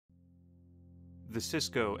the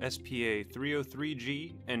Cisco SPA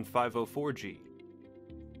 303G and 504G.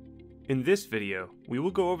 In this video, we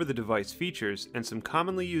will go over the device features and some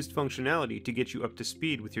commonly used functionality to get you up to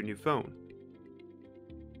speed with your new phone.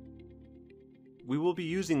 We will be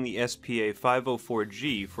using the SPA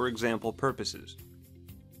 504G for example purposes.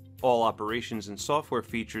 All operations and software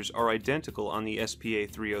features are identical on the SPA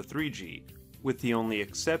 303G, with the only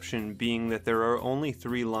exception being that there are only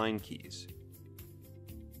 3 line keys.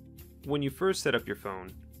 When you first set up your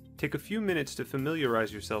phone, take a few minutes to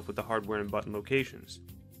familiarize yourself with the hardware and button locations.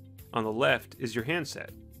 On the left is your handset,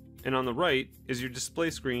 and on the right is your display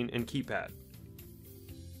screen and keypad.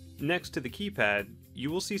 Next to the keypad, you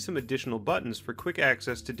will see some additional buttons for quick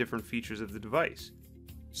access to different features of the device,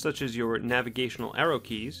 such as your navigational arrow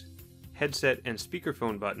keys, headset and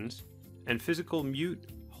speakerphone buttons, and physical mute,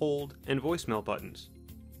 hold, and voicemail buttons.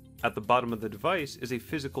 At the bottom of the device is a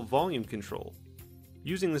physical volume control.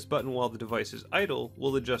 Using this button while the device is idle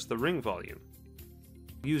will adjust the ring volume.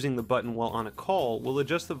 Using the button while on a call will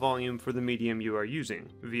adjust the volume for the medium you are using,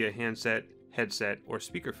 via handset, headset, or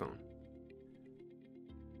speakerphone.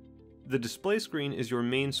 The display screen is your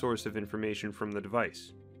main source of information from the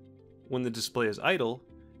device. When the display is idle,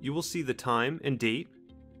 you will see the time and date,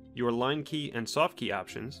 your line key and soft key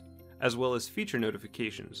options, as well as feature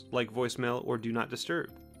notifications like voicemail or do not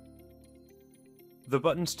disturb. The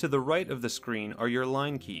buttons to the right of the screen are your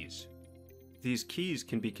line keys. These keys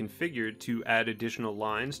can be configured to add additional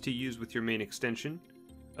lines to use with your main extension,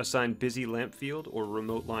 assign busy lamp field or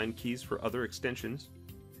remote line keys for other extensions,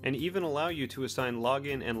 and even allow you to assign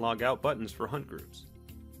login and logout buttons for hunt groups.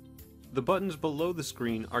 The buttons below the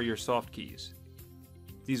screen are your soft keys.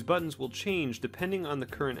 These buttons will change depending on the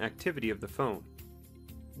current activity of the phone.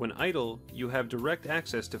 When idle, you have direct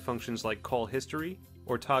access to functions like call history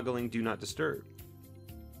or toggling do not disturb.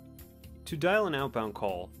 To dial an outbound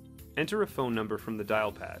call, enter a phone number from the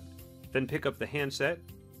dial pad, then pick up the handset,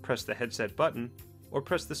 press the headset button, or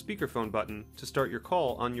press the speakerphone button to start your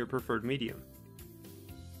call on your preferred medium.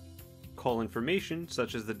 Call information,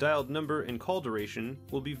 such as the dialed number and call duration,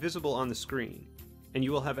 will be visible on the screen, and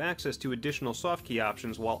you will have access to additional soft key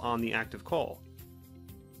options while on the active call.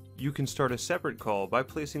 You can start a separate call by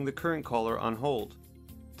placing the current caller on hold,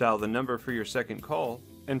 dial the number for your second call,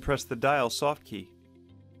 and press the dial soft key.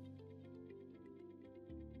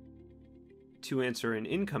 To answer an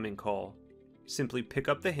incoming call, simply pick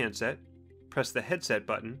up the handset, press the headset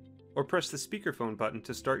button, or press the speakerphone button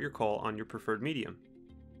to start your call on your preferred medium.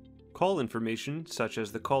 Call information, such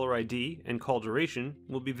as the caller ID and call duration,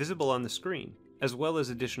 will be visible on the screen, as well as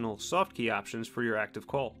additional soft key options for your active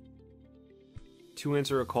call. To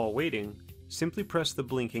answer a call waiting, simply press the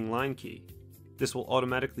blinking line key. This will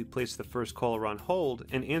automatically place the first caller on hold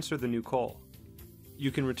and answer the new call. You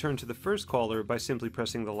can return to the first caller by simply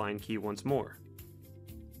pressing the line key once more.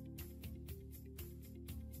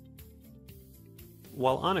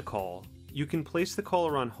 While on a call, you can place the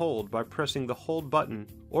caller on hold by pressing the hold button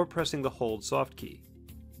or pressing the hold soft key.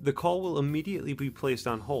 The call will immediately be placed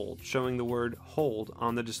on hold, showing the word hold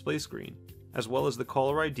on the display screen, as well as the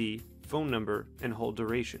caller ID, phone number, and hold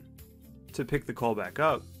duration. To pick the call back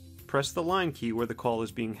up, press the line key where the call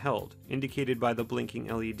is being held, indicated by the blinking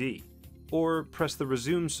LED, or press the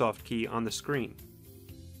resume soft key on the screen.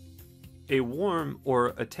 A warm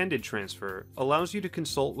or attended transfer allows you to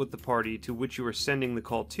consult with the party to which you are sending the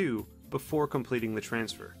call to before completing the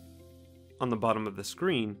transfer. On the bottom of the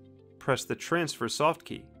screen, press the transfer soft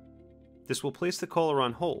key. This will place the caller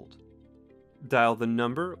on hold. Dial the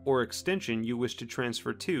number or extension you wish to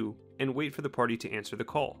transfer to and wait for the party to answer the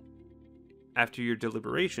call. After your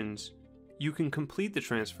deliberations, you can complete the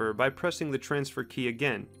transfer by pressing the transfer key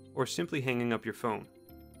again or simply hanging up your phone,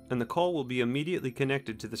 and the call will be immediately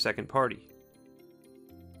connected to the second party.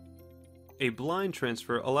 A blind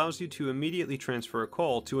transfer allows you to immediately transfer a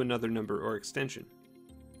call to another number or extension.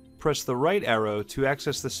 Press the right arrow to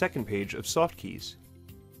access the second page of soft keys.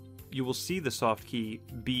 You will see the soft key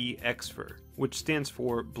BXFR, which stands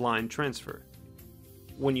for blind transfer.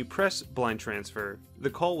 When you press blind transfer, the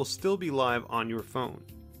call will still be live on your phone.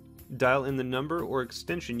 Dial in the number or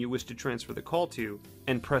extension you wish to transfer the call to,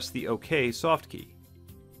 and press the OK soft key.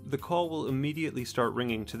 The call will immediately start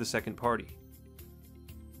ringing to the second party.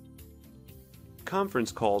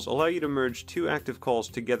 Conference calls allow you to merge 2 active calls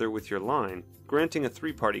together with your line, granting a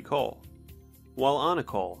 3-party call. While on a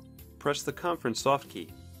call, press the conference soft key.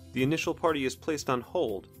 The initial party is placed on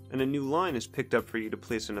hold, and a new line is picked up for you to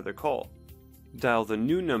place another call. Dial the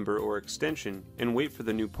new number or extension and wait for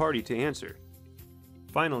the new party to answer.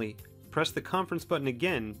 Finally, press the conference button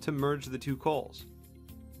again to merge the 2 calls.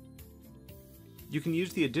 You can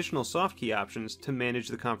use the additional soft key options to manage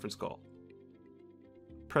the conference call.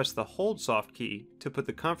 press the Hold soft key to put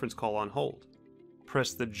the conference call on hold.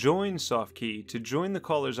 Press the Join soft key to join the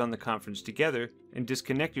callers on the conference together and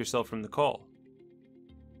disconnect yourself from the call.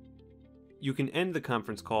 You can end the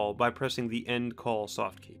conference call by pressing the End Call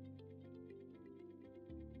soft key.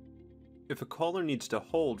 If a caller needs to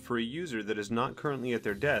hold for a user that is not currently at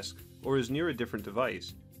their desk or is near a different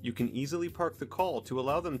device, you can easily park the call to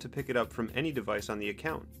allow them to pick it up from any device on the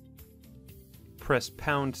account. Press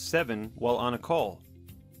 #7 while on a call.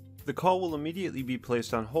 The call will immediately be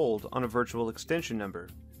placed on hold on a virtual extension number,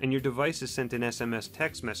 and your device is sent an SMS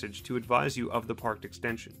text message to advise you of the parked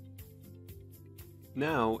extension.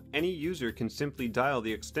 Now, any user can simply dial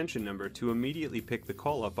the extension number to immediately pick the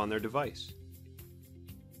call up on their device.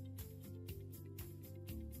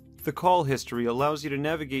 The call history allows you to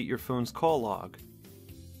navigate your phone's call log.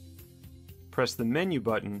 Press the Menu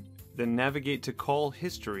button, then navigate to Call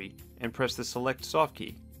History and press the Select soft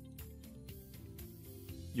key.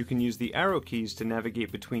 You can use the arrow keys to navigate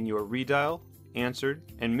between your redial, answered,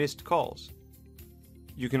 and missed calls.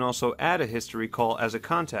 You can also add a history call as a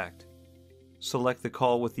contact. Select the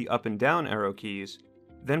call with the up and down arrow keys,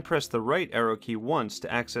 then press the right arrow key once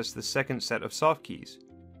to access the second set of soft keys.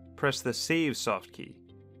 Press the Save soft key.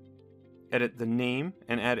 Edit the name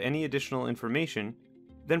and add any additional information,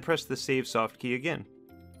 then press the Save soft key again.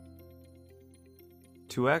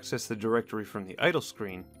 To access the directory from the idle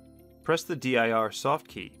screen, press the DIR soft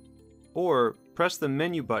key, or press the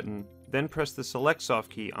Menu button, then press the Select soft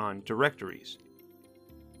key on Directories.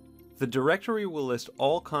 The directory will list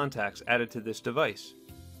all contacts added to this device.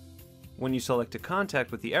 When you select a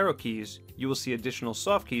contact with the arrow keys, you will see additional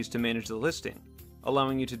soft keys to manage the listing,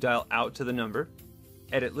 allowing you to dial out to the number,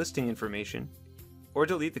 edit listing information, or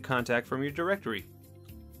delete the contact from your directory.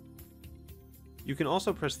 You can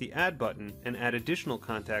also press the Add button and add additional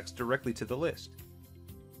contacts directly to the list.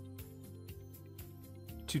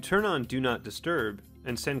 To turn on Do Not Disturb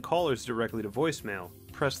and send callers directly to voicemail,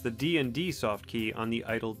 press the D&D soft key on the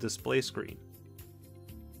idle display screen.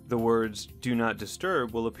 The words Do Not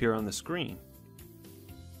Disturb will appear on the screen.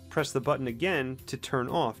 Press the button again to turn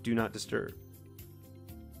off Do Not Disturb.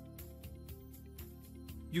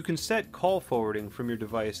 You can set call forwarding from your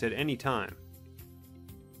device at any time.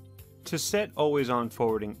 To set Always On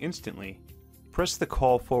Forwarding instantly, press the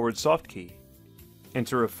Call Forward soft key.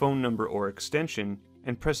 Enter a phone number or extension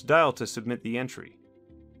and press Dial to submit the entry.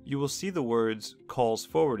 You will see the words Calls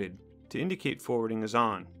Forwarded to indicate forwarding is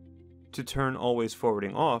on. To turn Always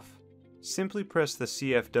Forwarding off, simply press the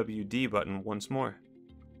CFWD button once more.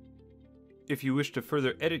 If you wish to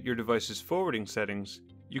further edit your device's forwarding settings,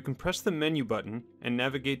 you can press the Menu button and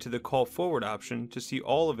navigate to the Call Forward option to see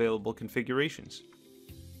all available configurations.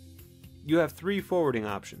 You have 3 forwarding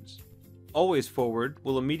options. Always Forward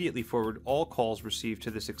will immediately forward all calls received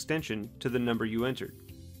to this extension to the number you entered.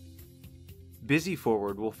 Busy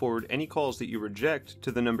Forward will forward any calls that you reject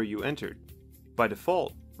to the number you entered. By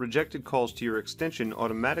default, rejected calls to your extension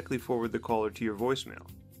automatically forward the caller to your voicemail.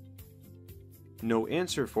 No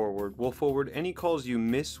Answer Forward will forward any calls you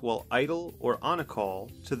miss while idle or on a call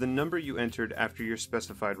to the number you entered after your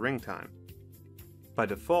specified ring time. By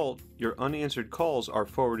default, your unanswered calls are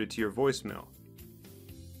forwarded to your voicemail.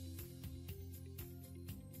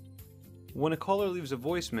 When a caller leaves a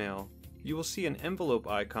voicemail, you will see an envelope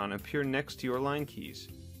icon appear next to your line keys.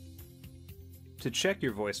 To check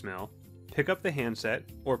your voicemail, pick up the handset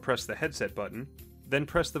or press the headset button, then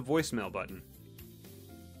press the voicemail button.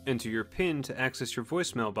 Enter your PIN to access your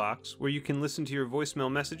voicemail box, where you can listen to your voicemail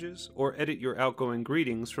messages or edit your outgoing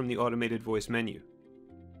greetings from the automated voice menu.